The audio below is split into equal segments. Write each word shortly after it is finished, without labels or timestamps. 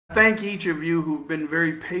Thank each of you who've been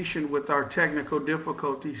very patient with our technical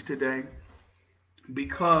difficulties today,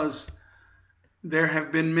 because there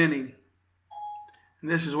have been many.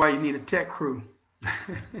 And this is why you need a tech crew.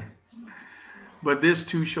 But this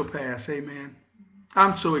too shall pass. Amen.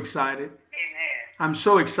 I'm so excited. I'm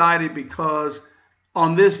so excited because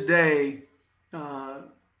on this day,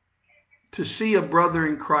 to see a brother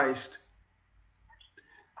in Christ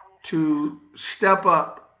to step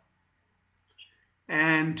up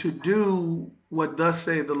and to do what thus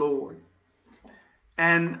say the Lord,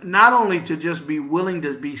 and not only to just be willing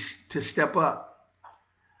to step up,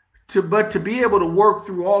 but to be able to work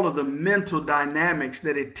through all of the mental dynamics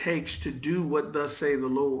that it takes to do what thus say the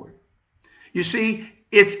Lord. You see,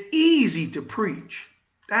 it's easy to preach.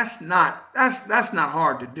 That's not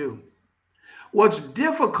hard to do. What's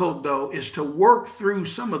difficult, though, is to work through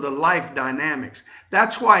some of the life dynamics.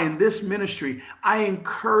 That's why in this ministry, I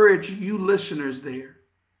encourage you listeners there.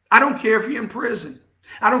 I don't care if you're in prison.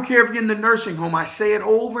 I don't care if you're in the nursing home. I say it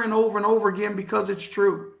over and over and over again because it's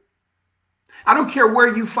true. I don't care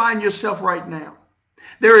where you find yourself right now.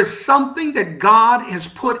 There is something that God has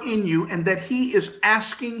put in you, and that He is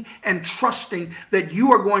asking and trusting that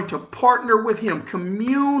you are going to partner with Him,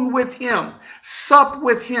 commune with Him, sup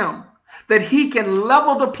with Him, that He can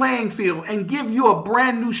level the playing field and give you a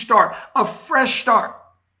brand new start, a fresh start.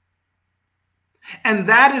 And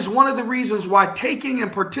that is one of the reasons why taking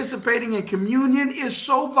and participating in communion is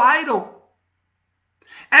so vital.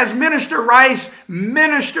 As Minister Rice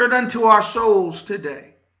ministered unto our souls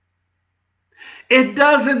today, it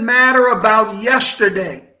doesn't matter about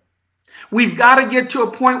yesterday. We've got to get to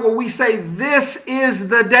a point where we say, this is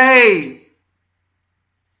the day.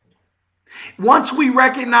 Once we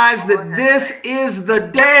recognize that this is the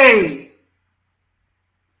day,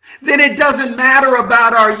 then it doesn't matter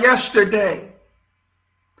about our yesterday.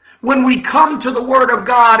 When we come to the Word of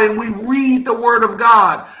God and we read the Word of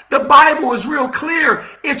God, the Bible is real clear.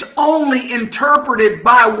 It's only interpreted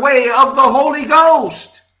by way of the Holy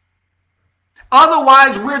Ghost.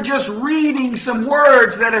 Otherwise, we're just reading some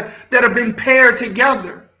words that have been paired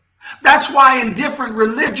together. That's why in different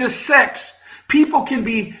religious sects, people can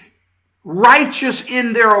be righteous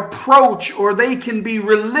in their approach, or they can be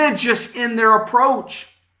religious in their approach,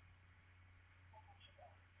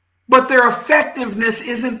 but their effectiveness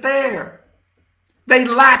isn't there. They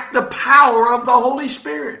lack the power of the Holy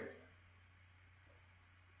Spirit.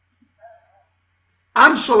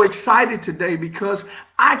 I'm so excited today because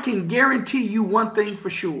I can guarantee you one thing for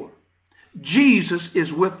sure. Jesus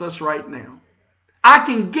is with us right now. I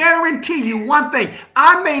can guarantee you one thing.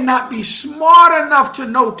 I may not be smart enough to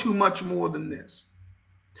know too much more than this.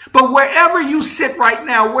 But wherever you sit right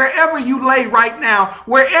now, wherever you lay right now,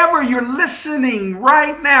 wherever you're listening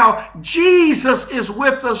right now, Jesus is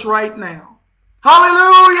with us right now.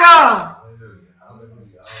 Hallelujah!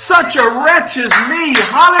 Hallelujah. Such a wretch as me.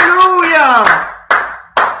 Hallelujah!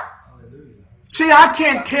 See, I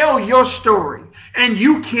can't tell your story, and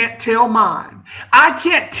you can't tell mine. I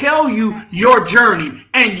can't tell you your journey,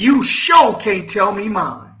 and you sure can't tell me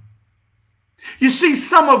mine. You see,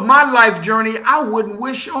 some of my life journey I wouldn't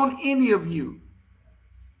wish on any of you.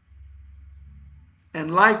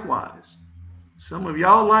 And likewise, some of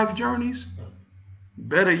y'all life journeys,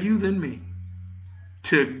 better you than me.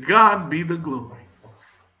 To God be the glory.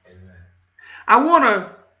 Amen. I want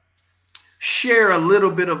to share a little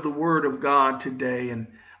bit of the Word of God today, and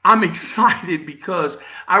I'm excited because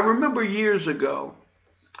I remember years ago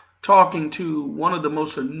talking to one of the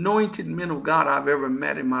most anointed men of God I've ever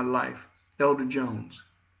met in my life, Elder Jones,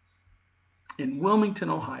 in Wilmington,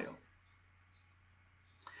 Ohio.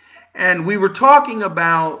 And we were talking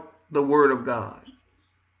about the Word of God.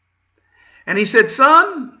 And he said,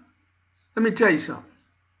 son, let me tell you something.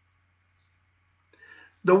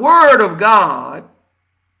 The Word of God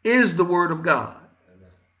is the Word of God,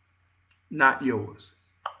 not yours.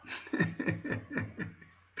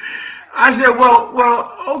 I said,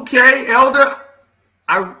 well, okay, Elder,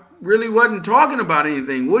 I really wasn't talking about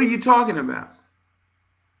anything. What are you talking about?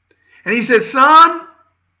 And he said, son,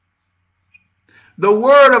 the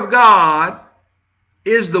Word of God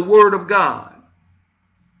is the Word of God,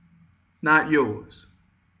 not yours.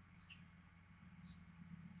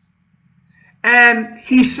 And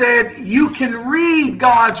he said, you can read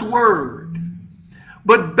God's Word,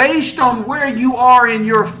 but based on where you are in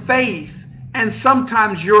your faith and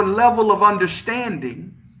sometimes your level of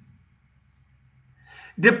understanding,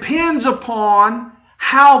 depends upon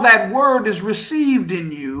how that word is received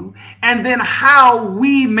in you, and then how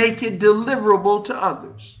we make it deliverable to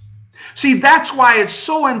others. See, that's why it's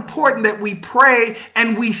so important that we pray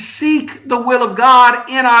and we seek the will of God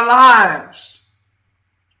in our lives.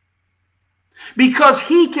 because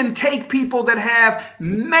he can take people that have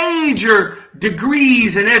major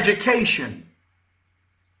degrees in education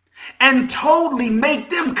and totally make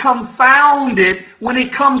them confounded when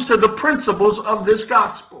it comes to the principles of this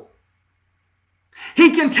gospel.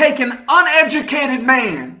 He can take an uneducated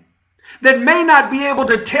man that may not be able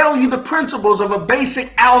to tell you the principles of a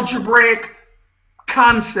basic algebraic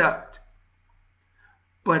concept,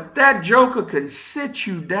 but that joker can sit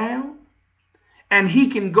you down and he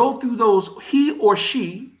can go through those, he or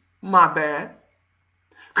she, my bad,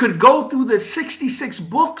 could go through the 66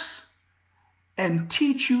 books and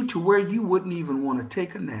teach you to where you wouldn't even want to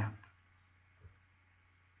take a nap.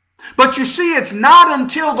 But you see, it's not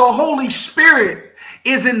until the Holy Spirit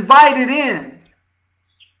is invited in.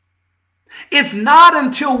 It's not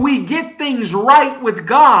until we get things right with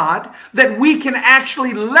God that we can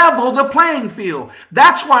actually level the playing field.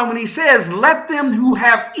 That's why when he says, let them who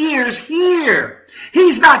have ears hear,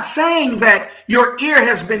 he's not saying that your ear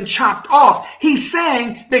has been chopped off. He's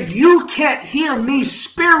saying that you can't hear me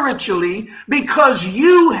spiritually because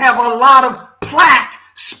you have a lot of plaque,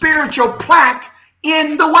 spiritual plaque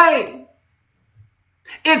in the way.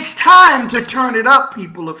 It's time to turn it up,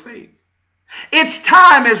 people of faith. It's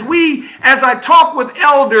time as I talk with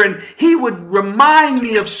Elder, and he would remind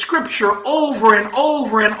me of scripture over and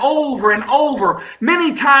over and over and over.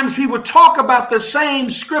 Many times he would talk about the same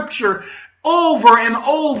scripture over and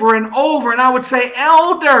over and over. And I would say,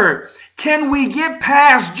 Elder, can we get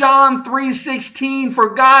past John 3:16? For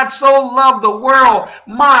God so loved the world.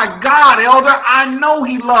 My God, Elder, I know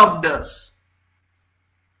he loved us.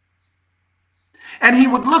 And he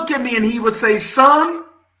would look at me and he would say, son,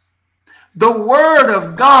 the word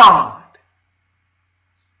of God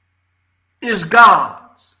is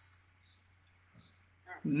God's,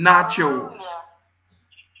 not yours.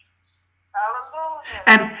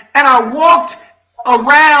 And I walked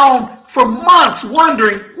around for months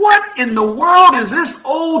wondering, what in the world is this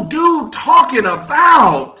old dude talking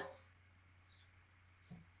about?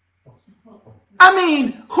 I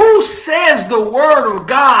mean, who says the word of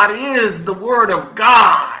God is the word of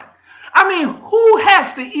God? I mean, who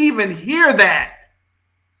has to even hear that?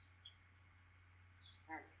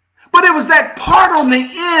 But it was that part on the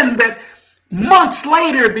end that months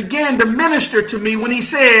later began to minister to me when he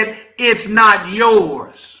said, it's not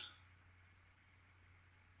yours.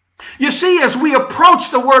 You see, as we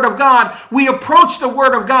approach the Word of God, we approach the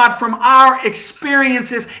Word of God from our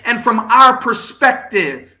experiences and from our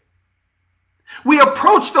perspective. We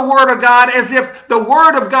approach the Word of God as if the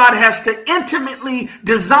Word of God has to intimately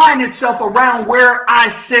design itself around where I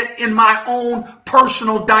sit in my own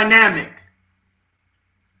personal dynamic.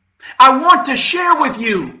 I want to share with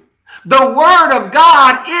you, the Word of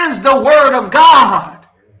God is the Word of God.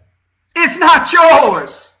 It's not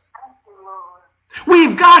yours.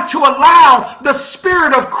 We've got to allow the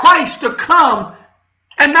Spirit of Christ to come.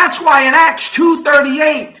 And that's why in Acts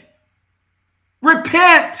 2:38,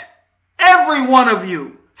 repent, every one of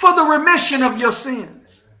you, for the remission of your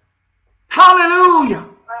sins. Hallelujah.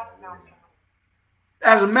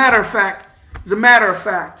 As a matter of fact,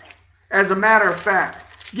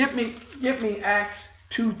 get me Acts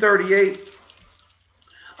 2:38.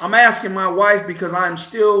 I'm asking my wife because I'm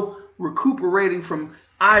still recuperating from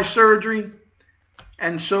eye surgery,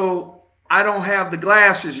 and so I don't have the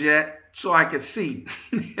glasses yet so I can see.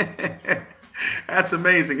 That's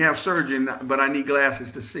amazing. I have surgery, but I need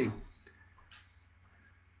glasses to see.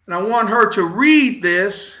 And I want her to read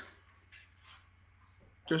this.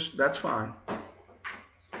 That's fine.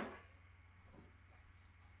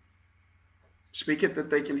 Speak it that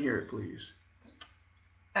they can hear it, please.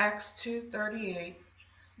 Acts 2:38.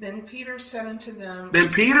 Then Peter said unto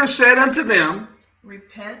them,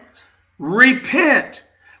 Repent.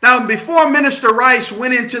 Now, before Minister Rice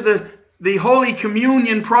went into the Holy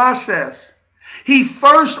Communion process, he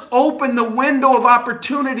first opened the window of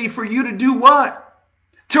opportunity for you to do what?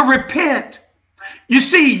 To repent. You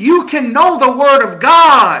see, you can know the Word of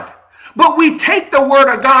God, but we take the Word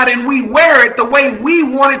of God and we wear it the way we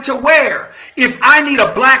want it to wear. If I need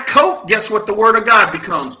a black coat, guess what the Word of God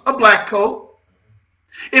becomes? A black coat.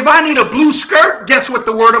 If I need a blue skirt, guess what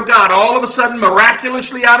the Word of God all of a sudden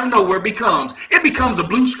miraculously out of nowhere becomes? It becomes a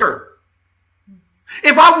blue skirt.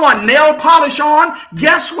 If I want nail polish on,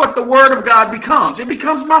 guess what the Word of God becomes? It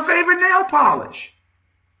becomes my favorite nail polish.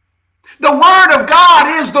 The Word of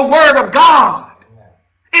God is the Word of God.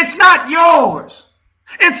 It's not yours.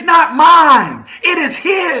 It's not mine. It is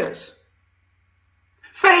His.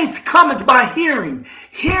 Faith cometh by hearing,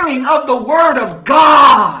 hearing of the Word of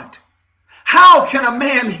God. How can a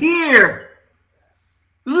man hear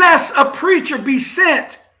lest a preacher be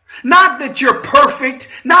sent? Not that you're perfect,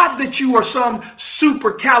 not that you are some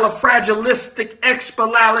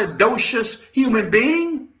supercalifragilisticexpialidocious human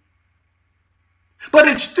being, but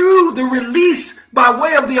it's through the release by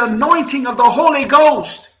way of the anointing of the Holy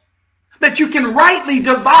Ghost that you can rightly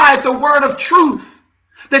divide the word of truth,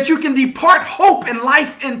 that you can depart hope and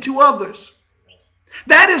life into others.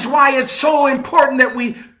 That is why it's so important that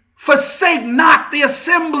we forsake not the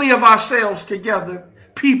assembly of ourselves together,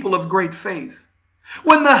 people of great faith.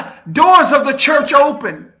 When the doors of the church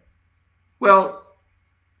open, well,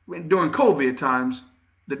 during COVID times,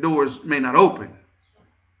 the doors may not open.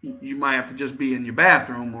 You might have to just be in your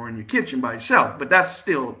bathroom or in your kitchen by yourself, but that's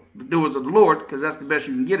still the doors of the Lord, because that's the best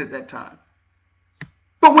you can get at that time.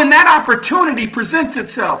 But when that opportunity presents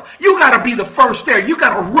itself, you got to be the first there. You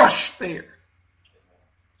got to rush there.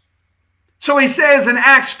 So he says in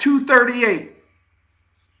Acts 2:38,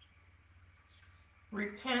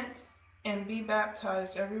 repent and be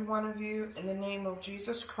baptized, every one of you, in the name of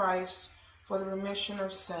Jesus Christ for the remission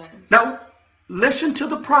of sins. Now, listen to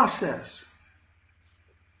the process.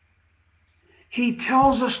 He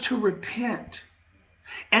tells us to repent,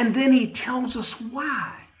 and then he tells us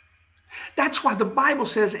why. That's why the Bible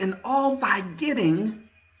says, in all thy getting,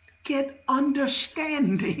 get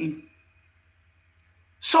understanding.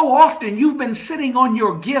 So often you've been sitting on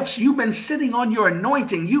your gifts, you've been sitting on your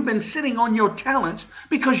anointing, you've been sitting on your talents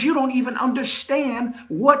because you don't even understand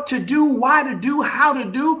what to do, why to do, how to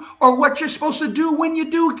do, or what you're supposed to do when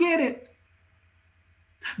you do get it.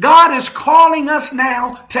 God is calling us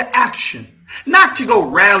now to action, not to go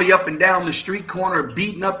rally up and down the street corner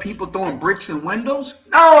beating up people, throwing bricks in windows.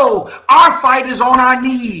 No, our fight is on our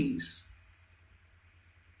knees.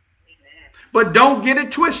 But don't get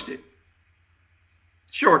it twisted.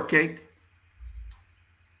 Shortcake.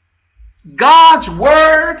 God's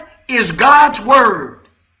word is God's word.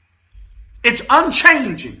 It's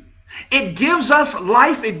unchanging. It gives us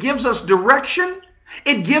life. It gives us direction.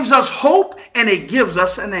 It gives us hope, and it gives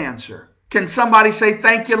us an answer. Can somebody say,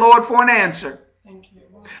 thank you, Lord, for an answer? Thank you,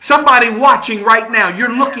 Lord. Somebody watching right now,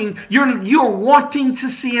 you're looking, you're wanting to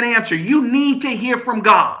see an answer. You need to hear from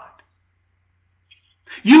God.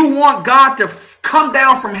 You want God to come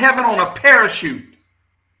down from heaven on a parachute,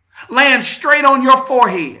 land straight on your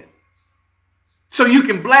forehead, so you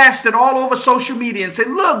can blast it all over social media and say,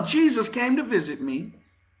 look, Jesus came to visit me,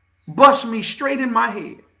 bust me straight in my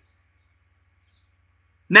head.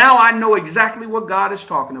 Now I know exactly what God is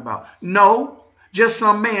talking about. No, just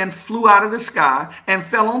some man flew out of the sky and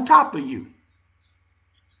fell on top of you.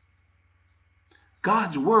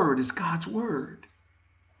 God's word is God's word,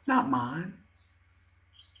 not mine.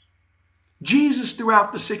 Jesus,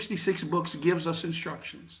 throughout the 66 books, gives us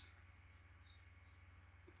instructions.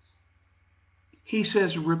 He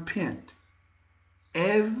says, repent,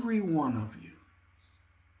 every one of you.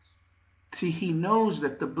 See, he knows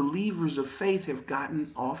that the believers of faith have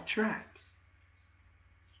gotten off track.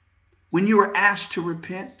 When you were asked to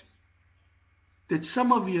repent, did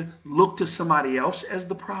some of you look to somebody else as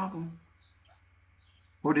the problem?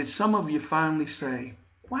 Or did some of you finally say,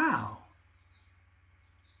 wow,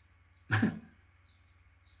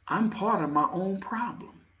 I'm part of my own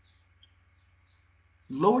problem.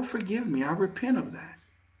 Lord, forgive me. I repent of that.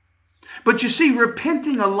 But you see,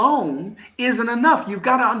 repenting alone isn't enough. You've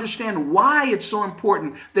got to understand why it's so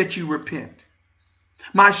important that you repent.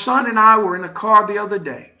 My son and I were in a car the other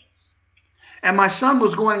day, and my son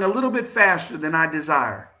was going a little bit faster than I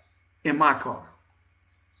desire in my car.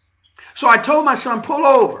 So I told my son, pull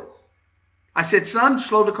over. I said, son,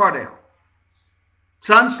 slow the car down.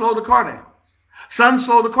 Son, slow the car down. Son,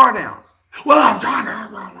 slow the car down. Well, I'm trying to.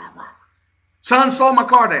 Son, slow my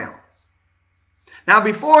car down. Now,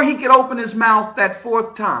 before he could open his mouth that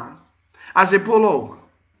fourth time, I said, pull over.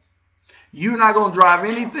 You're not going to drive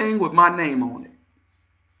anything with my name on it.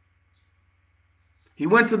 He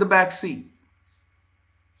went to the back seat.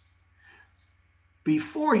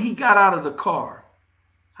 Before he got out of the car,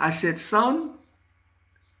 I said, son,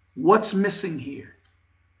 what's missing here?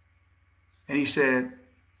 And he said,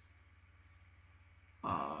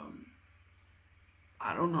 I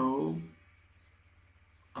don't know.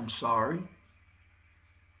 I'm sorry.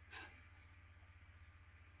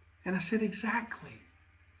 And I said, exactly.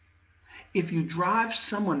 If you drive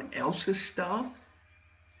someone else's stuff,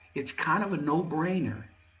 it's kind of a no-brainer.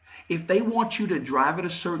 If they want you to drive it a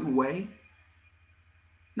certain way,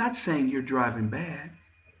 not saying you're driving bad,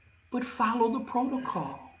 but follow the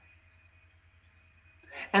protocol.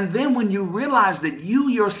 And then when you realize that you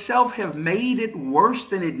yourself have made it worse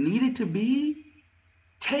than it needed to be,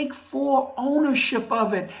 take full ownership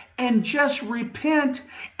of it and just repent,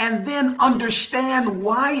 and then understand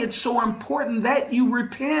why it's so important that you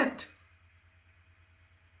repent.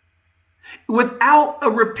 Without a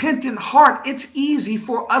repentant heart, it's easy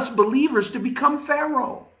for us believers to become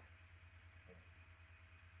Pharaoh.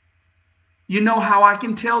 You know how I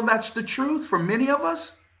can tell that's the truth for many of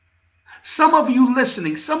us? Some of you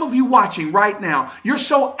listening, some of you watching right now, you're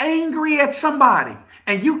so angry at somebody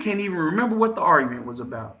and you can't even remember what the argument was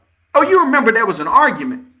about. Oh, you remember there was an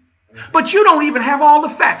argument, but you don't even have all the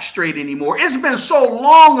facts straight anymore. It's been so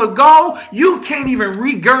long ago, you can't even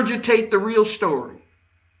regurgitate the real story.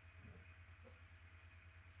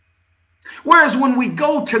 Whereas when we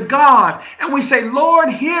go to God and we say, Lord,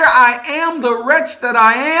 here I am, the wretch that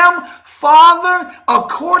I am, Father,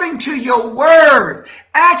 according to your word.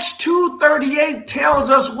 Acts 2:38 tells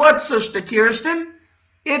us what, Sister Kirsten?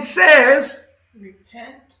 It says,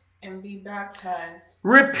 repent and be baptized.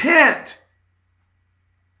 Repent.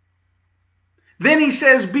 Then he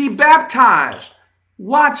says, be baptized.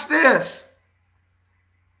 Watch this.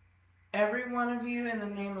 Every one of you in the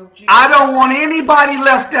name of Jesus. I don't want anybody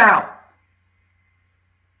left out.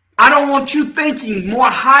 I don't want you thinking more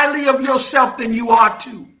highly of yourself than you ought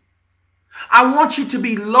to. I want you to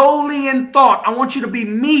be lowly in thought. I want you to be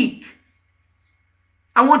meek.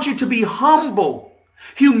 I want you to be humble.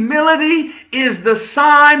 Humility is the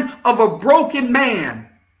sign of a broken man.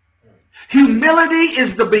 Humility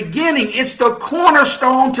is the beginning. It's the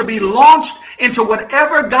cornerstone to be launched into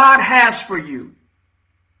whatever God has for you.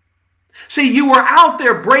 See, you were out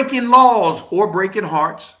there breaking laws or breaking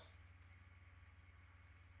hearts.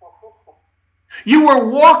 You were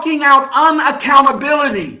walking out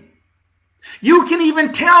unaccountability. You can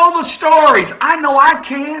even tell the stories. I know I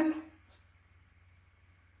can.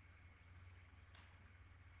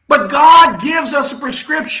 But God gives us a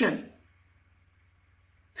prescription.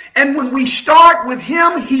 And when we start with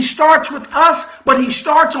Him, He starts with us, but He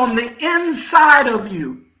starts on the inside of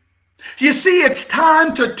you. You see, it's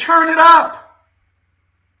time to turn it up.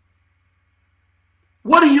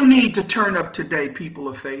 What do you need to turn up today, people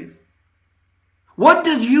of faith? What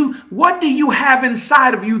do you have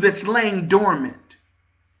inside of you that's laying dormant?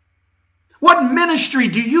 What ministry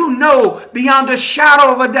do you know beyond a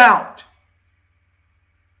shadow of a doubt?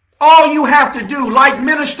 All you have to do, like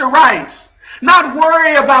Minister Rice, not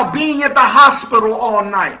worry about being at the hospital all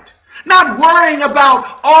night. Not worrying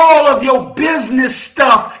about all of your business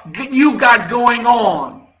stuff you've got going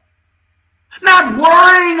on. Not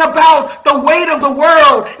worrying about the weight of the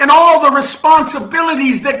world and all the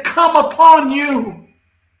responsibilities that come upon you.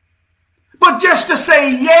 But just to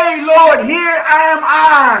say, yea, Lord, here am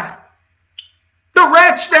I, the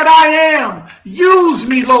wretch that I am. Use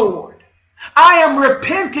me, Lord. I am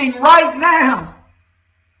repenting right now.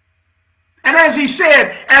 And as he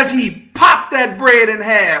said, as he popped that bread in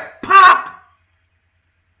half, pop,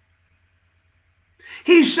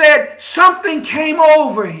 he said something came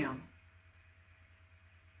over him.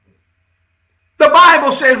 The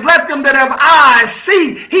Bible says, let them that have eyes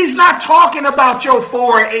see. He's not talking about your 4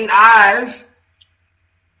 or 8 eyes.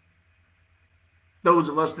 Those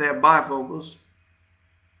of us that have bifocals.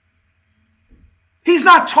 He's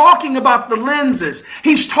not talking about the lenses.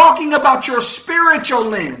 He's talking about your spiritual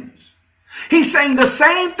lens. He's saying the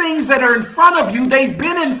same things that are in front of you, they've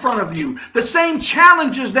been in front of you. The same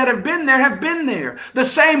challenges that have been there have been there. The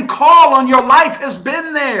same call on your life has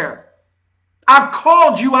been there. I've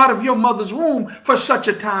called you out of your mother's womb for such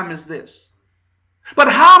a time as this. But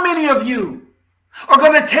how many of you are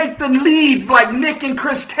going to take the lead like Nick and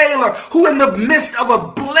Chris Taylor, who in the midst of a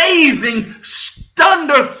blazing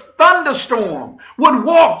thunderstorm would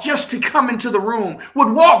walk just to come into the room,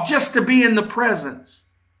 would walk just to be in the presence?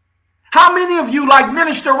 How many of you, like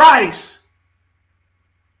Minister Rice,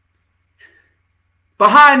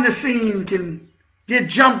 behind the scene can get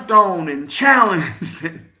jumped on and challenged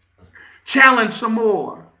and challenge some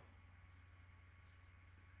more?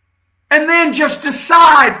 And then just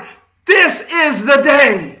decide, this is the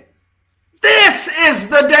day. This is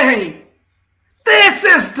the day. This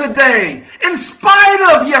is the day. In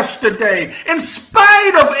spite of yesterday, in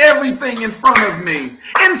spite of everything in front of me,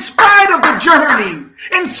 in spite of the journey,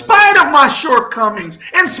 in spite of my shortcomings,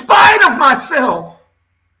 in spite of myself,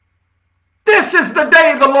 this is the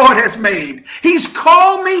day the Lord has made. He's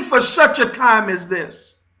called me for such a time as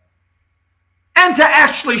this. And to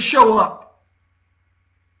actually show up.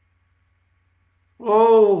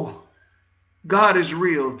 Oh, God is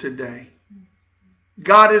real today.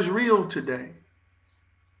 God is real today.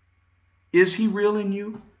 Is He real in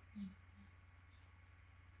you?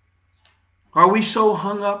 Are we so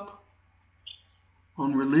hung up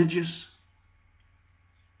on religious?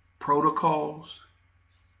 protocols,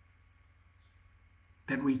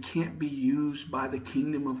 that we can't be used by the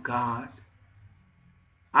kingdom of God.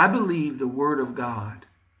 I believe the Word of God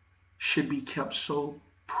should be kept so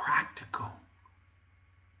practical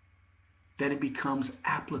that it becomes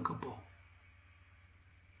applicable.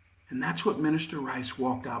 And that's what Minister Rice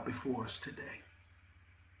walked out before us today.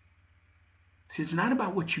 See, it's not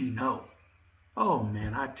about what you know. Oh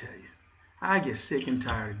man, I tell you, I get sick and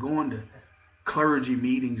tired of going to clergy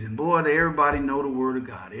meetings and boy, everybody know the Word of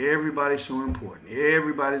God. Everybody's so important.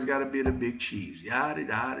 Everybody's got to be the big cheese. Yada,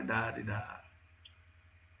 yada, yada, yada.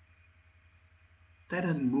 That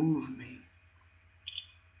doesn't move me.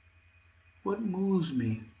 What moves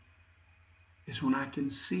me is when I can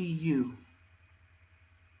see you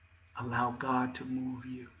allow God to move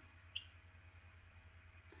you.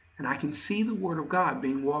 And I can see the Word of God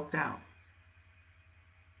being walked out.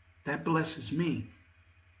 That blesses me.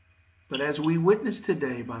 But as we witnessed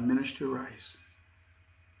today by Minister Rice,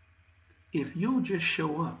 if you'll just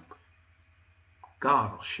show up,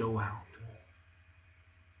 God will show out.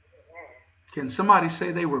 Can somebody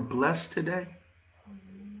say they were blessed today?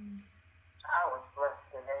 I was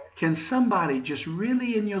blessed today. Can somebody just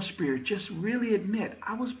really in your spirit, just really admit,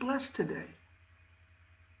 I was blessed today?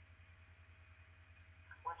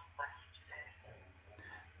 I was blessed today.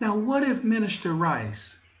 Now, what if Minister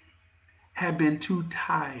Rice had been too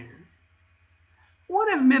tired? What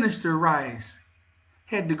if Minister Rice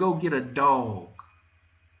had to go get a dog?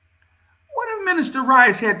 What if Minister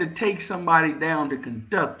Rice had to take somebody down to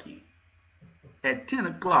Kentucky at 10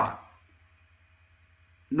 o'clock,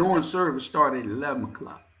 knowing service started at 11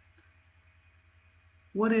 o'clock?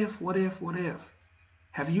 What if?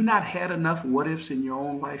 Have you not had enough what ifs in your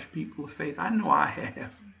own life, people of faith? I know I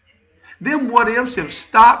have. Them what ifs have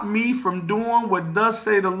stopped me from doing what thus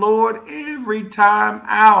say the Lord every time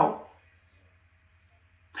out.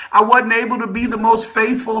 I wasn't able to be the most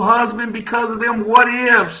faithful husband because of them what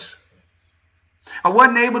ifs. I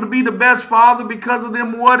wasn't able to be the best father because of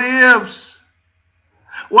them what ifs.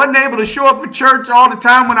 Wasn't able to show up for church all the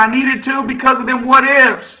time when I needed to because of them what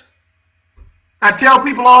ifs. I tell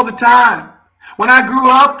people all the time, when I grew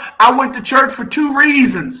up, I went to church for 2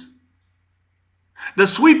 reasons. The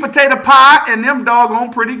sweet potato pie and them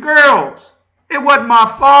doggone pretty girls. It wasn't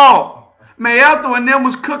my fault. Mayeltho and them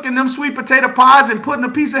was cooking them sweet potato pies and putting a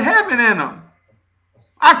piece of heaven in them.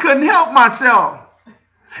 I couldn't help myself.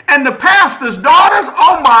 And the pastor's daughters,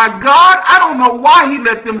 oh my God, I don't know why he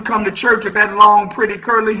let them come to church with that long, pretty,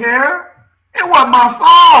 curly hair. It wasn't my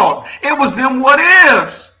fault. It was them what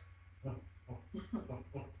ifs.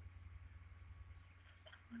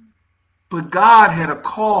 But God had a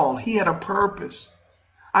call. He had a purpose.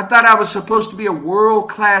 I thought I was supposed to be a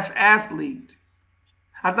world-class athlete.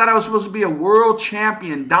 I thought I was supposed to be a world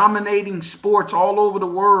champion, dominating sports all over the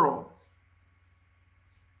world.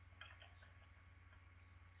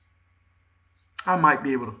 I might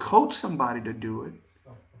be able to coach somebody to do it,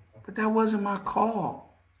 but that wasn't my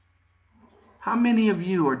call. How many of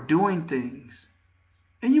you are doing things,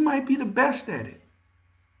 and you might be the best at it?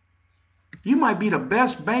 You might be the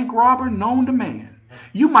best bank robber known to man.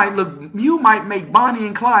 You might make Bonnie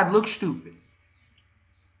and Clyde look stupid.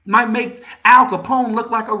 Might make Al Capone look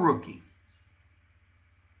like a rookie.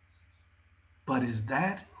 But is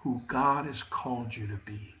that who God has called you to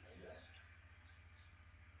be?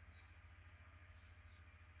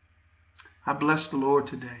 I bless the Lord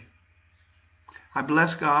today. I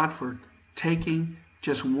bless God for taking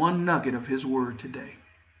just one nugget of His word today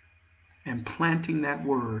and planting that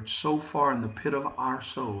word so far in the pit of our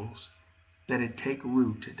souls that it take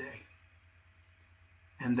root today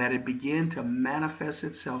and that it begin to manifest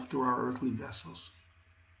itself through our earthly vessels,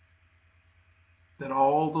 that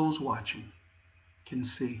all those watching can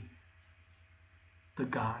see the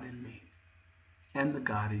God in me and the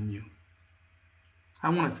God in you. I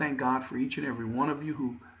want to thank God for each and every one of you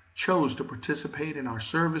who chose to participate in our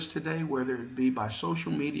service today, whether it be by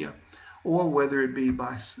social media or whether it be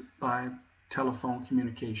by telephone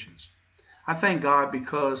communications. I thank God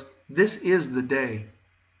because this is the day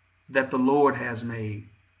that the Lord has made.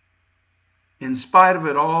 In spite of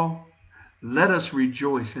it all, let us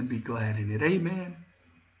rejoice and be glad in it. Amen.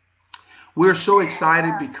 We're so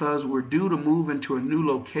excited because we're due to move into a new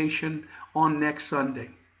location on next Sunday.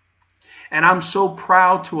 And I'm so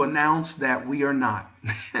proud to announce that we are not.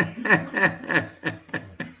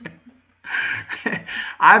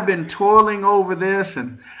 I've been toiling over this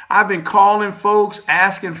and I've been calling folks,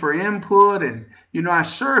 asking for input. And, I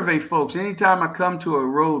survey folks. Anytime I come to a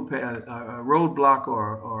roadblock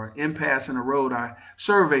or impasse in a road, I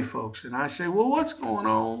survey folks. And I say, well, what's going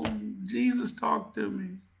on? Jesus, talk to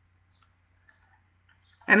me.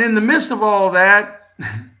 And in the midst of all that,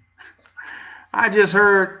 I just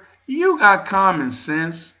heard, you got common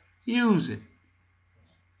sense, use it.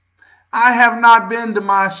 I have not been to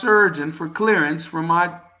my surgeon for clearance for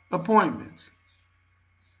my appointments.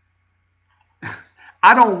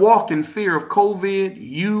 I don't walk in fear of COVID,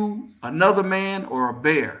 you, another man, or a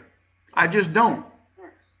bear. I just don't.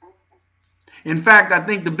 In fact, I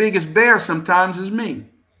think the biggest bear sometimes is me.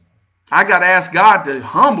 I got to ask God to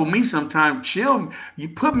humble me sometimes, chill. You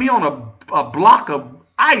put me on a block of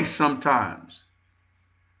ice sometimes.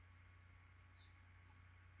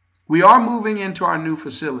 We are moving into our new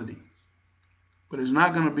facility, but it's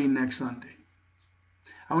not going to be next Sunday.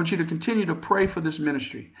 I want you to continue to pray for this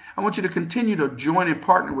ministry. I want you to continue to join and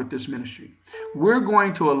partner with this ministry. We're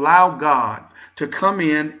going to allow God to come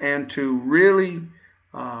in and to really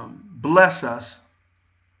bless us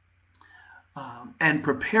and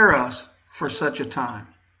prepare us for such a time.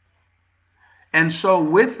 And so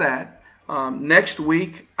with that, next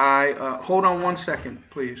week, hold on one second,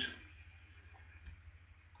 please.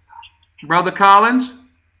 Brother Collins?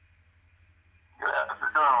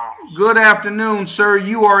 Good afternoon, sir.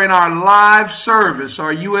 You are in our live service.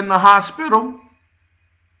 Are you in the hospital?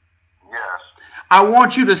 Yes. I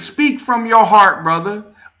want you to speak from your heart, brother.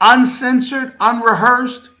 Uncensored,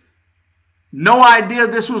 unrehearsed. No idea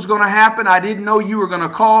this was going to happen. I didn't know you were going to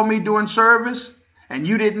call me during service, and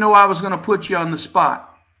you didn't know I was going to put you on the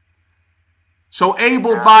spot. So,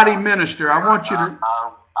 able-bodied minister, I want you to... I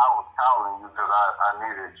was calling you because I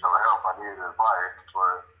needed your help. I needed advice,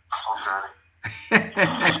 but okay.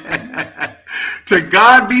 To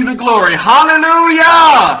God be the glory.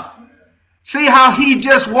 Hallelujah. See how he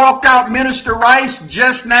just walked out, Minister Rice,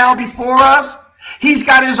 just now before us? He's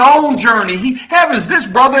got his own journey. Heavens, this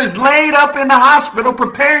brother is laid up in the hospital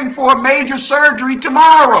preparing for a major surgery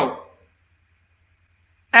tomorrow.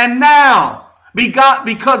 And now,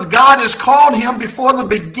 because God has called him before the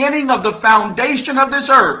beginning of the foundation of this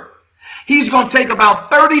earth, he's going to take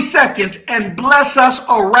about 30 seconds and bless us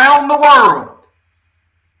around the world.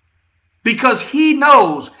 Because he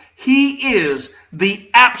knows he is the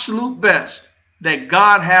absolute best that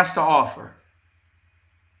God has to offer.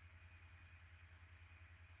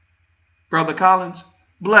 Brother Collins,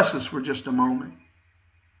 bless us for just a moment.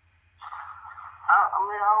 I don't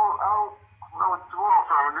know what you want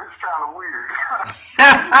from me. This is kind of weird.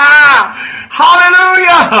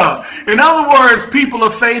 Hallelujah! In other words, people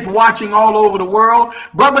of faith watching all over the world,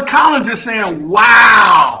 Brother Collins is saying,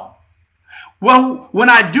 wow. Well, when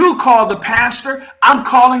I do call the pastor, I'm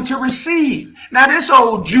calling to receive. Now, this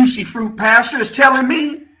old juicy fruit pastor is telling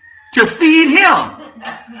me to feed him.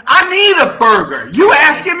 I need a burger. You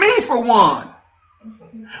asking me for one.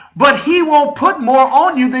 But he won't put more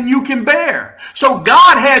on you than you can bear. So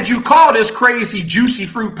God had you call this crazy juicy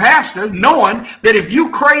fruit pastor, knowing that if you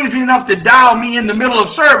crazy enough to dial me in the middle of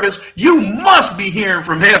service, you must be hearing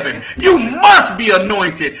from heaven. You must be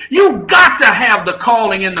anointed. You got to have the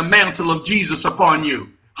calling and the mantle of Jesus upon you.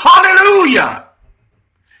 Hallelujah.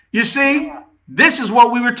 You see, this is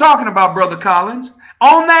what we were talking about, Brother Collins.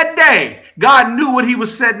 On that day, God knew what he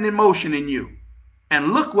was setting in motion in you.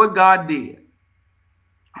 And look what God did.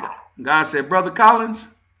 God said, Brother Collins,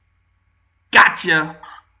 gotcha.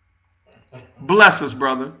 Bless us,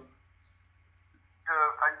 brother.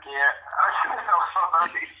 I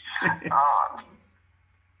can't.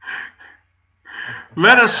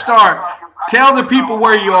 Let us start. Tell the people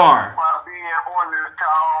where you are.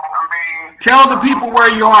 Tell the people where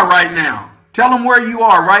you are right now. Tell them where you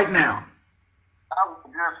are right now. I'm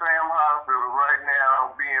just Sam Hospital right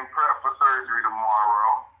now, being prepped for surgery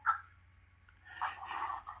tomorrow.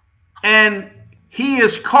 And he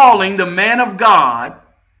is calling the man of God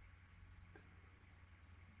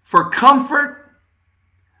for comfort,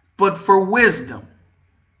 but for wisdom.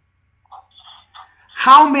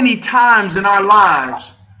 How many times in our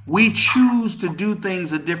lives we choose to do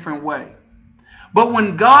things a different way? But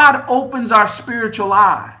when God opens our spiritual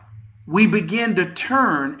eye, we begin to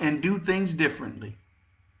turn and do things differently.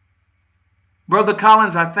 Brother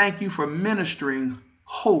Collins, I thank you for ministering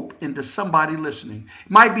hope into somebody listening.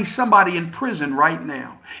 It might be somebody in prison right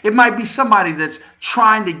now. It might be somebody that's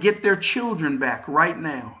trying to get their children back right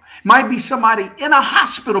now. It might be somebody in a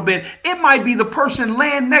hospital bed. It might be the person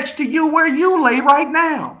laying next to you where you lay right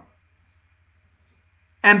now.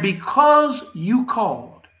 And because you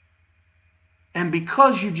called, and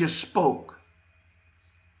because you just spoke,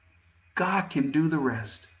 God can do the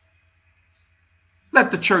rest.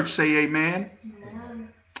 Let the church say amen. Amen.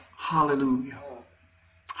 Hallelujah.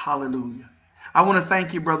 Hallelujah. I want to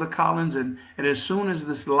thank you, Brother Collins, and as soon as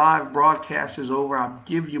this live broadcast is over, I'll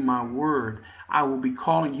give you my word. I will be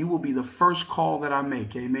calling. You will be the first call that I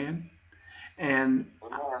make. Amen. And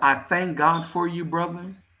I thank God for you,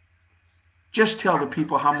 brother. Just tell the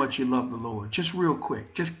people how much you love the Lord. Just real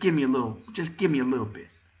quick. Just give me a little bit. Just give you a little bit.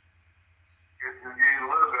 I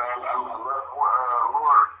love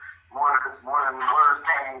Lord more than words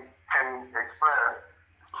can express.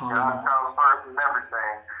 Hallelujah. God comes first in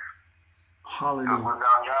everything. Hallelujah. Because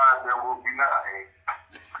without God, there will be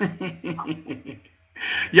nothing.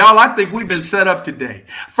 Y'all, I think we've been set up today.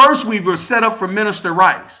 First, we were set up for Minister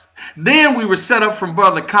Rice. Then we were set up from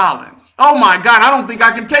Brother Collins. Oh my God, I don't think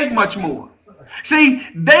I can take much more. See,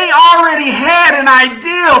 they already had an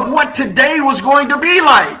idea of what today was going to be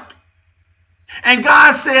like. And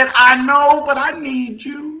God said, I know, but I need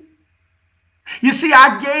you. You see,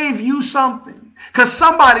 I gave you something. Because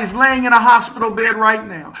somebody's laying in a hospital bed right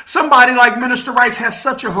now. Somebody like Minister Rice has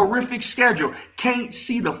such a horrific schedule. Can't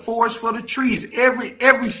see the forest for the trees.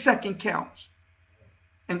 Every second counts.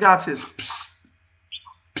 And God says, psst,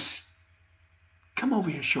 psst, come over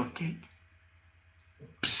here, shortcake.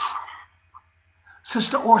 Psst.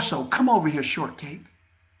 Sister Orso, come over here, shortcake.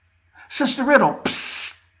 Sister Riddle,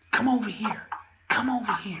 psst, come over here. Come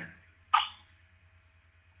over here.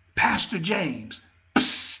 Pastor James,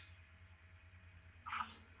 psst.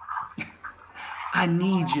 I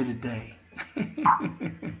need you today.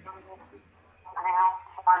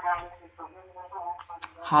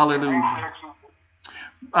 Hallelujah.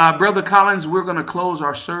 Brother Collins, we're going to close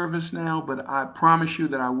our service now, but I promise you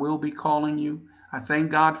that I will be calling you. I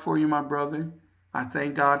thank God for you, my brother. I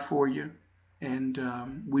thank God for you. And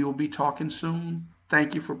we will be talking soon.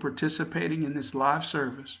 Thank you for participating in this live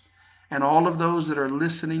service. And all of those that are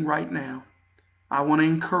listening right now, I want to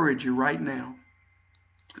encourage you right now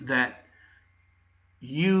that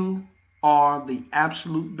you are the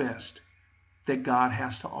absolute best that God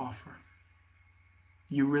has to offer.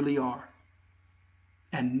 You really are.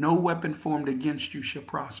 And no weapon formed against you shall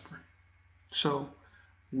prosper. So,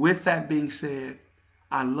 with that being said,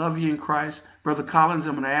 I love you in Christ. Brother Collins,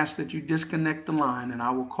 I'm going to ask that you disconnect the line, and I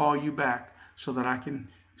will call you back so that I can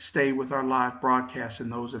stay with our live broadcast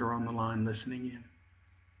and those that are on the line listening in.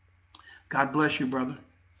 God bless you, brother.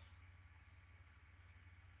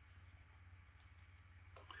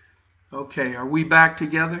 Okay, are we back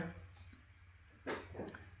together?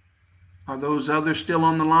 Are those others still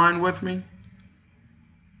on the line with me?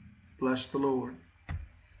 Bless the Lord.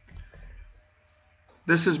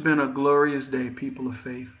 This has been a glorious day, people of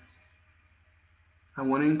faith. I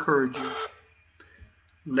want to encourage you.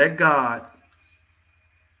 Let God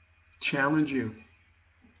challenge you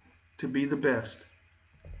to be the best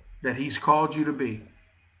that He's called you to be.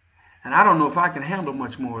 And I don't know if I can handle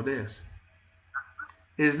much more of this.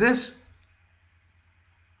 Is this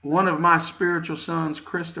one of my spiritual sons,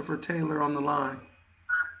 Christopher Taylor, on the line?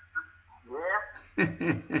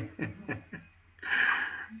 Yeah.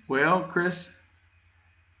 Well, Chris,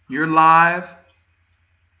 you're live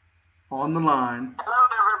on the line. Hello,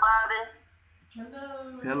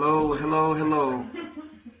 everybody. Hello, hello, hello.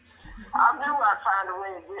 I knew I'd find a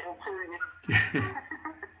way of getting to you.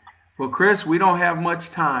 Well, Chris, we don't have much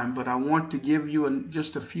time, but I want to give you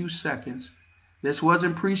just a few seconds. This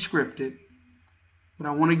wasn't pre-scripted, but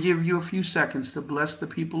I want to give you a few seconds to bless the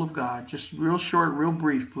people of God. Just real short, real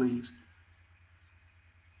brief, please.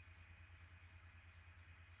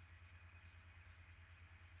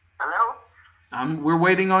 Hello? We're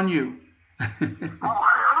waiting on you.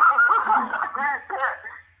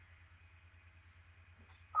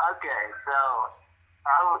 Okay, so I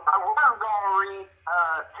was going to read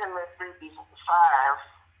Timothy 5,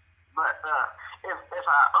 but if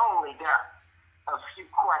I only got a few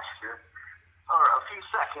questions, or a few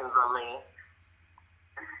seconds,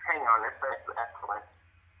 hang on, that's excellent.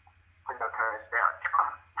 I'm going to turn this down.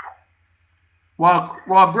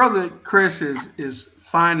 While Brother Chris is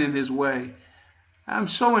finding his way, I'm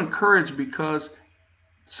so encouraged because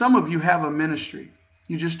some of you have a ministry.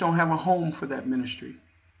 You just don't have a home for that ministry.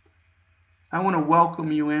 I want to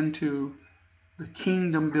welcome you into the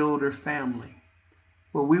Kingdom Builder family,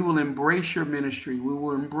 where we will embrace your ministry. We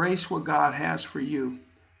will embrace what God has for you.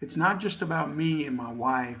 It's not just about me and my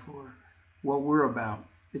wife or what we're about.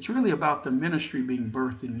 It's really about the ministry being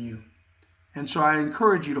birthed in you. And so I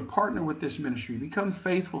encourage you to partner with this ministry. Become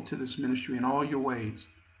faithful to this ministry in all your ways.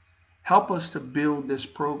 Help us to build this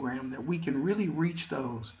program that we can really reach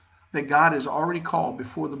those that God has already called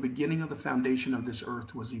before the beginning of the foundation of this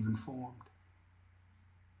earth was even formed.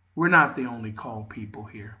 We're not the only called people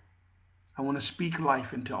here. I want to speak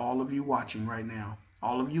life into all of you watching right now,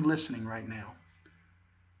 all of you listening right now.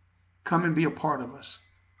 Come and be a part of us.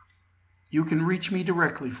 You can reach me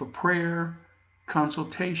directly for prayer,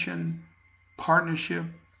 consultation, partnership,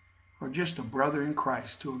 or just a brother in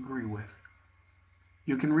Christ to agree with.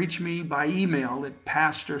 You can reach me by email at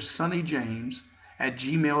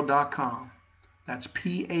pastorsonnyjames@gmail.com. That's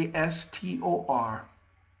Pastor.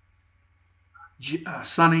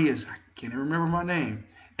 Sonny is, I can't even remember my name,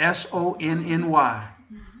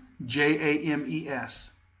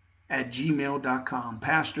 SONNYJAMES@gmail.com.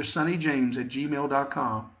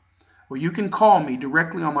 PastorSonnyJames@gmail.com. Or you can call me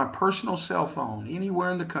directly on my personal cell phone anywhere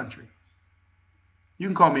in the country. You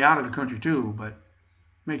can call me out of the country too, but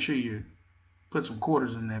make sure you put some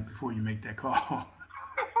quarters in that before you make that call.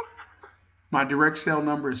 My direct cell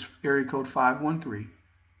number is area code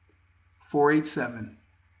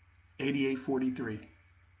 513-487-8843.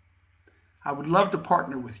 I would love to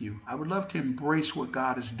partner with you. I would love to embrace what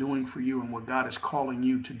God is doing for you and what God is calling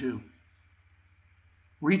you to do.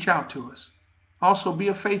 Reach out to us. Also, be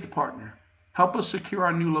a faith partner. Help us secure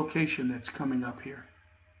our new location that's coming up here.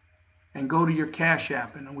 And go to your Cash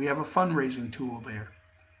App, and we have a fundraising tool there.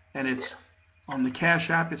 And it's on the Cash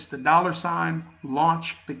App, it's the $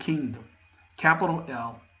 launch the kingdom. Capital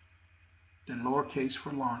L, then lowercase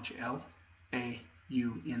for launch,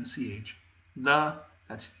 LAUNCH.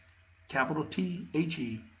 That's capital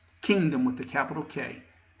THE, kingdom with the capital K.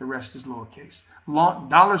 The rest is lowercase. $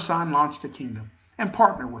 launch the kingdom. And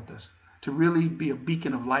partner with us to really be a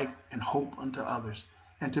beacon of light and hope unto others.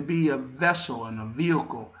 And to be a vessel and a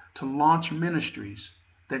vehicle to launch ministries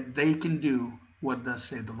that they can do what thus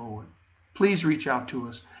said the Lord. Please reach out to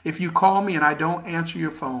us. If you call me and I don't answer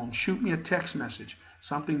your phone, shoot me a text message.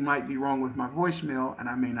 Something might be wrong with my voicemail and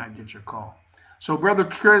I may not get your call. So, Brother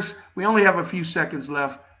Chris, we only have a few seconds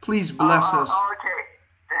left. Please bless us. Okay. All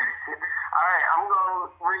right, I'm going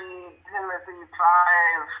to read Timothy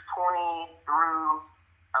 5:20 through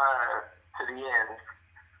to the end.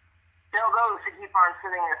 Tell those who keep on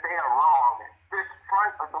sinning that they are wrong. This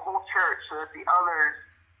front of the whole church so that the others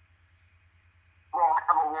will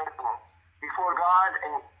have a warning before God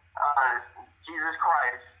and Jesus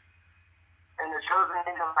Christ and the chosen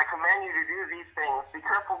angels. I command you to do these things. Be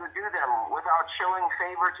careful to do them without showing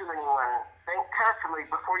favor to anyone. Think carefully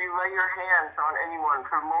before you lay your hands on anyone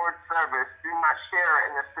for Lord's service. Do not share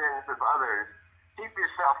in the sins of others. Keep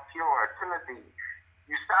yourself pure. Timothy,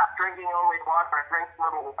 you stop drinking only water and drink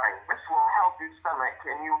little wine. This will help your stomach,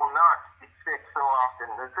 and you will not be sick so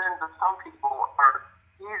often. The sins of some people are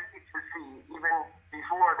easy to see even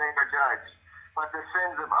before they are judged, but the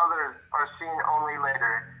sins of others are seen only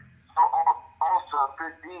later. So also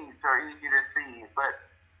good deeds are easy to see, but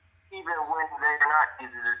even when they are not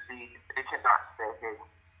easy to see, they cannot stay hidden.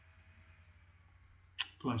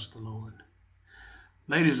 Bless the Lord.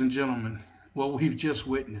 Ladies and gentlemen, what we've just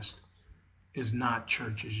witnessed is not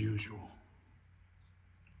church as usual.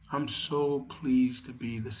 I'm so pleased to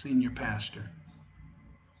be the senior pastor.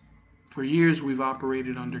 For years, we've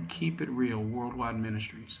operated under Keep It Real Worldwide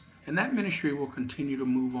Ministries, and that ministry will continue to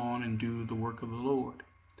move on and do the work of the Lord.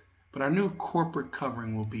 But our new corporate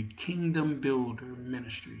covering will be Kingdom Builder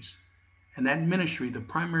Ministries. And that ministry, the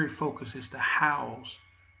primary focus is to house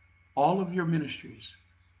all of your ministries,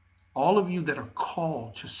 all of you that are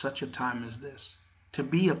called to such a time as this, to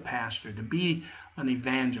be a pastor, to be an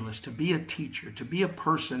evangelist, to be a teacher, to be a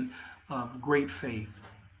person of great faith.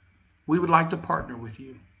 We would like to partner with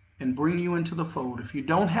you and bring you into the fold. If you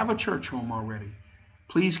don't have a church home already,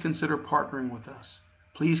 please consider partnering with us.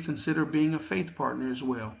 Please consider being a faith partner as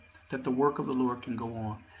well, that the work of the Lord can go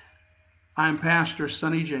on. I am Pastor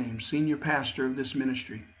Sonny James, senior pastor of this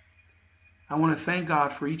ministry. I want to thank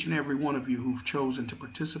God for each and every one of you who've chosen to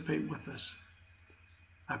participate with us.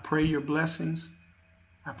 I pray your blessings.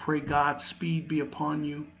 I pray God's speed be upon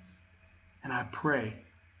you. And I pray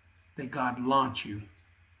that God launch you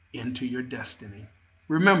into your destiny.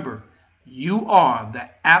 Remember, you are the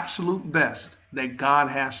absolute best that God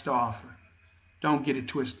has to offer. Don't get it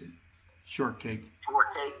twisted. Shortcake.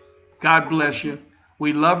 God bless you.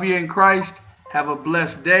 We love you in Christ. Have a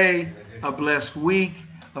blessed day, a blessed week,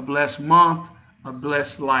 a blessed month, a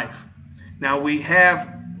blessed life. Now we have,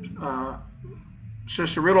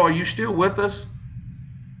 Sister Riddle, are you still with us?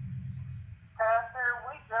 Pastor,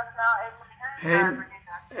 we just now able to hear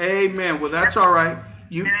you. Amen. Well, that's all right.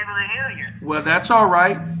 Been able to hear you. Well, that's all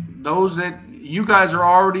right. Those that you guys are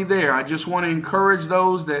already there. I just want to encourage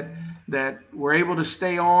those that were able to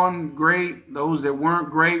stay on. Great. Those that weren't,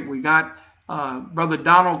 great. We got Brother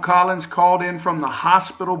Donald Collins called in from the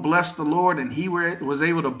hospital. Bless the Lord, and he was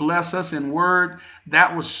able to bless us in word.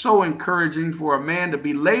 That was so encouraging for a man to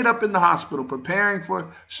be laid up in the hospital preparing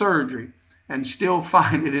for surgery and still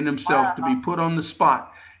find it in himself to be put on the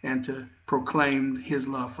spot and to proclaim his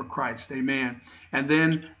love for Christ. Amen. And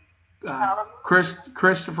then Hallelujah.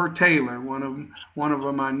 Christopher Taylor, one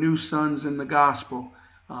of my new sons in the gospel,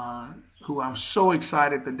 who I'm so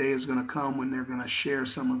excited the day is going to come when they're going to share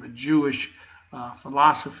some of the Jewish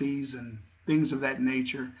philosophies and things of that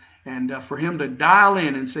nature. And for him to dial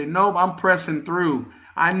in and say, nope, I'm pressing through.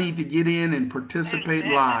 I need to get in and participate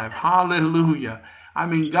live. Hallelujah. I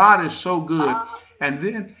mean, God is so good. And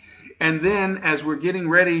then as we're getting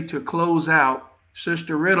ready to close out,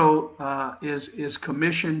 Sister Riddle is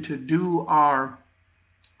commissioned to do our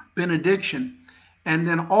benediction. And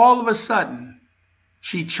then all of a sudden,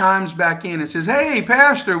 she chimes back in and says, hey,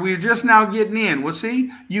 Pastor, we're just now getting in. Well,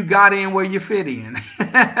 see, you got in where you fit in.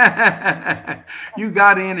 You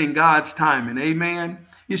got in God's timing. Amen.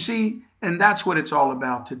 You see, and that's what it's all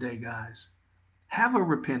about today, guys. Have a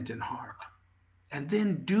repentant heart and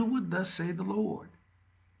then do what thus say the Lord.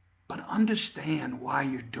 But understand why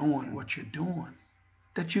you're doing what you're doing,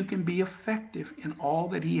 that you can be effective in all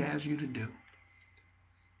that he has you to do.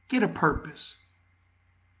 Get a purpose.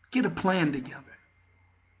 Get a plan together.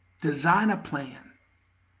 Design a plan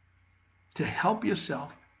to help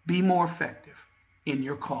yourself be more effective in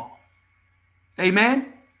your call.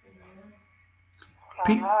 Amen?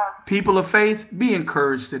 People of faith, be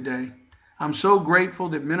encouraged today. I'm so grateful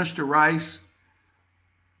that Minister Rice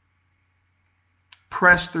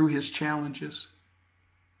pressed through his challenges.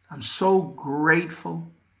 I'm so grateful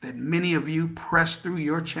that many of you pressed through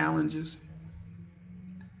your challenges.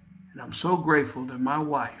 And I'm so grateful that my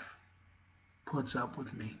wife puts up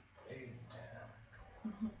with me.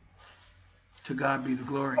 To God be the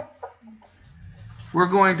glory. We're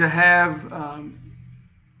going to have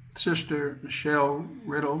Sister Michelle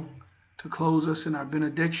Riddle to close us in our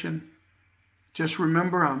benediction. Just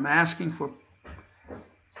remember, I'm asking for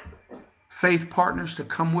faith partners to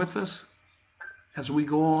come with us as we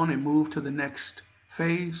go on and move to the next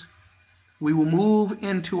phase. We will move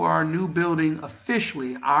into our new building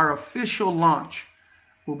officially. Our official launch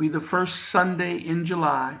will be the first Sunday in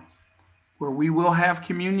July, where we will have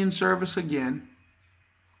communion service again,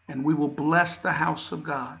 and we will bless the house of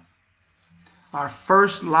God. Our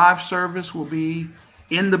first live service will be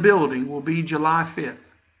in the building, will be July 5th.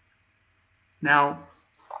 Now,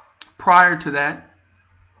 prior to that,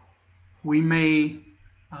 we may,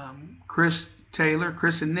 Chris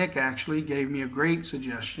and Nick actually gave me a great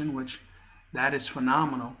suggestion, which that is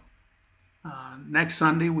phenomenal. Next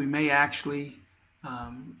Sunday, we may actually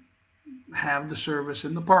have the service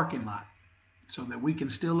in the parking lot, so that we can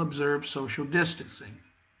still observe social distancing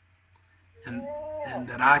and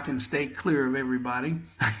that I can stay clear of everybody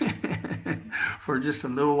for just a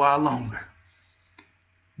little while longer.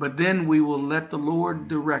 But then we will let the Lord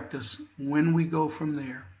direct us when we go from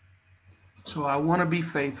there. So I want to be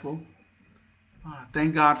faithful.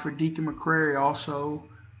 Thank God for Deacon McCrary also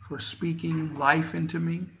for speaking life into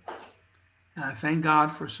me. And I thank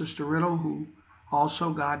God for Sister Riddle, who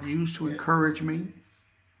also God used to encourage me.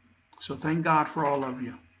 So thank God for all of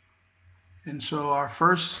you. And so our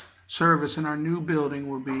first service in our new building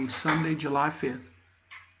will be Sunday, July 5th.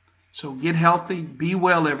 So get healthy, be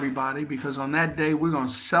well, everybody, because on that day we're going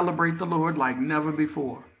to celebrate the Lord like never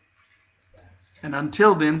before. And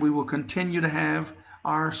until then, we will continue to have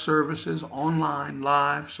our services online,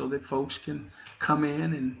 live, so that folks can come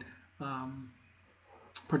in and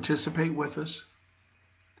participate with us,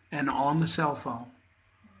 and on the cell phone.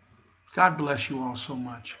 God bless you all so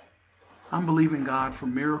much. I'm believing God for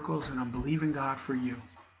miracles, and I'm believing God for you.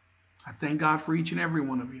 I thank God for each and every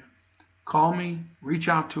one of you. Call me, reach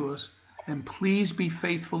out to us, and please be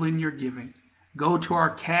faithful in your giving. Go to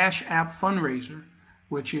our Cash App fundraiser,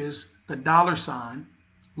 which is the $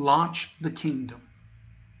 Launch the Kingdom.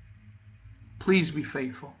 Please be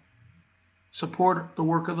faithful. Support the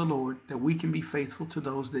work of the Lord, that we can be faithful to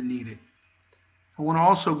those that need it. I want to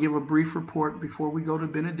also give a brief report before we go to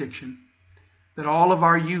benediction, that all of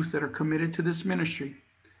our youth that are committed to this ministry,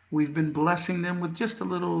 we've been blessing them with just a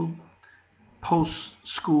little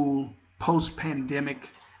post-school, post-pandemic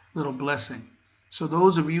little blessing. So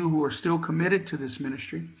those of you who are still committed to this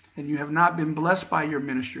ministry and you have not been blessed by your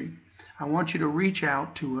ministry, I want you to reach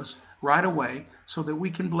out to us right away so that we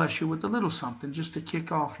can bless you with a little something just to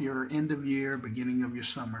kick off your end of year, beginning of your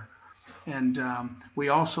summer. And we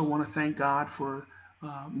also want to thank God for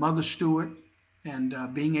Mother Stewart and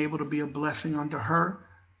being able to be a blessing unto her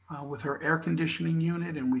with her air conditioning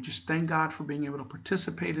unit. And we just thank God for being able to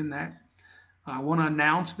participate in that. I want to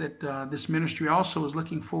announce that this ministry also is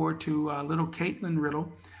looking forward to little Caitlin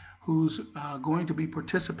Riddle, who's going to be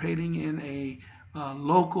participating in a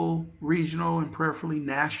local, regional, and prayerfully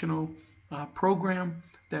national program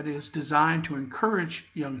that is designed to encourage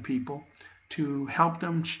young people, to help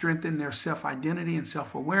them strengthen their self-identity and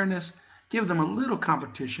self-awareness, give them a little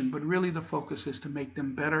competition, but really the focus is to make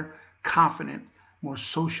them better, confident, more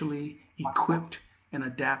socially equipped, and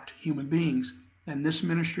adapt human beings. And this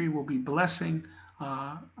ministry will be blessing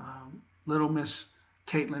little Miss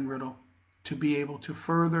Caitlin Riddle to be able to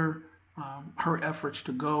further her efforts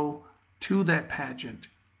to go to that pageant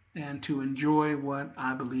and to enjoy what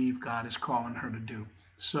I believe God is calling her to do.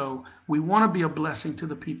 So we want to be a blessing to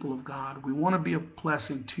the people of God. We want to be a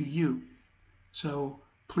blessing to you. So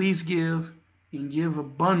please give and give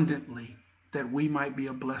abundantly that we might be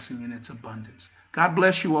a blessing in its abundance. God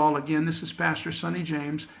bless you all. Again, this is Pastor Sonny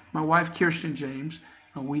James, my wife Kirsten James,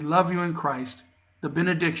 and we love you in Christ. The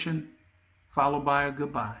benediction followed by a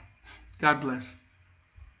goodbye. God bless.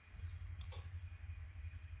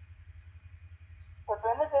 The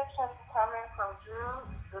benediction coming from Jude,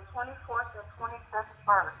 the 24th and 25th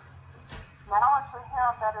verse. Now unto him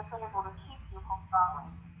that is able to keep you from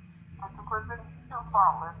falling, and to present you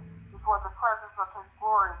faultless before the presence of his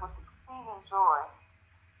glory with exceeding joy.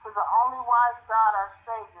 To the only wise God our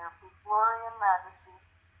Savior, whose glory and majesty,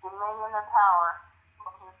 dominion and power,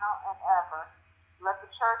 both now and ever. Let the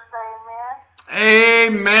church say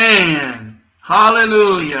amen. Amen.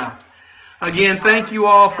 Hallelujah. Again, thank you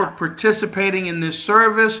all for participating in this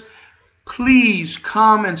service. Please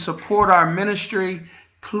come and support our ministry.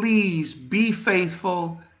 Please be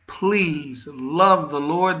faithful. Please love the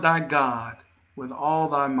Lord thy God with all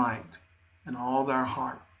thy might and all thy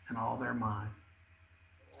heart and all their mind.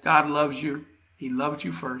 God loves you. He loved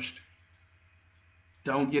you first.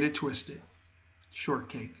 Don't get it twisted.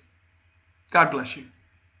 Shortcake. God bless you.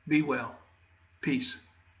 Be well. Peace.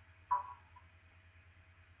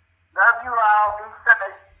 Love you all. Be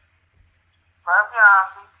safe. Love y'all.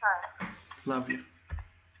 Be safe. Love you.